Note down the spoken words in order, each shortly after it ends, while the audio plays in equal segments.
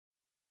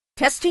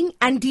Testing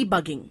and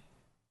debugging.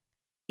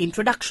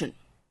 Introduction.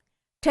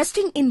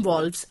 Testing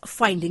involves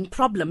finding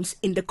problems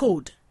in the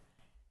code.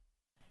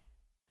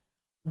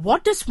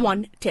 What does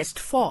one test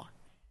for?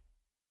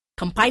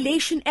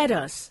 Compilation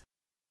errors.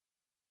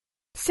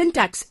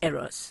 Syntax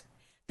errors.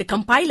 The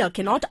compiler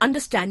cannot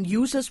understand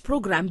user's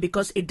program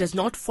because it does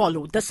not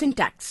follow the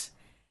syntax.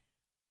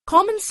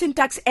 Common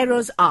syntax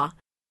errors are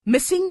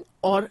missing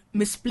or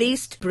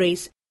misplaced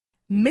brace,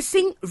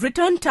 missing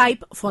return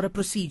type for a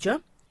procedure,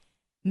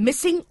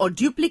 missing or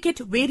duplicate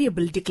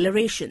variable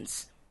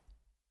declarations.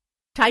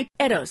 Type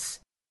errors.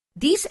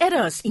 These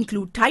errors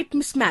include type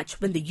mismatch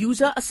when the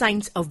user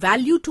assigns a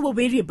value to a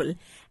variable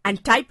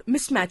and type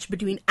mismatch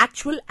between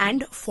actual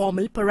and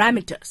formal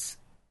parameters.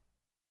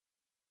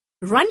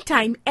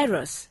 Runtime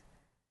errors.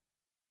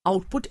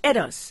 Output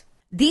errors.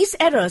 These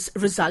errors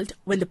result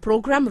when the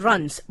program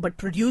runs but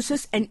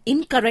produces an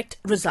incorrect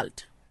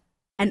result.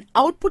 An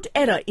output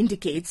error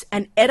indicates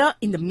an error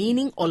in the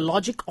meaning or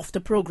logic of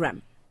the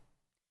program.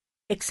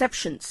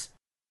 Exceptions.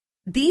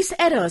 These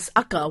errors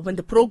occur when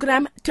the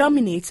program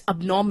terminates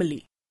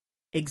abnormally.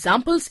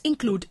 Examples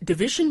include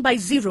division by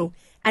zero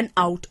and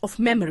out of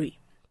memory.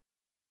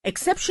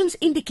 Exceptions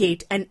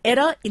indicate an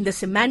error in the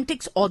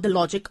semantics or the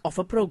logic of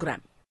a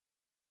program.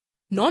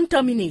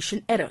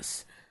 Non-termination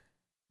errors.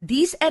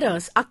 These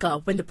errors occur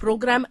when the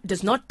program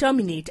does not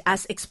terminate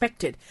as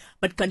expected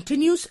but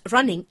continues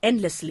running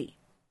endlessly.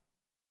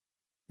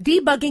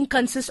 Debugging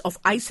consists of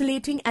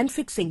isolating and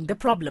fixing the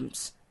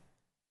problems.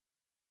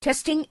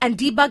 Testing and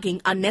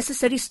debugging are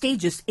necessary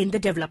stages in the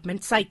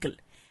development cycle,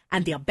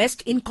 and they are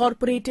best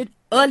incorporated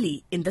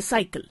early in the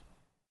cycle.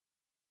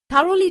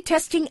 Thoroughly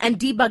testing and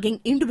debugging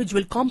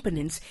individual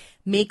components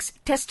makes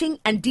testing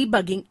and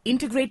debugging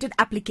integrated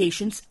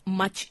applications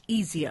much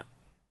easier.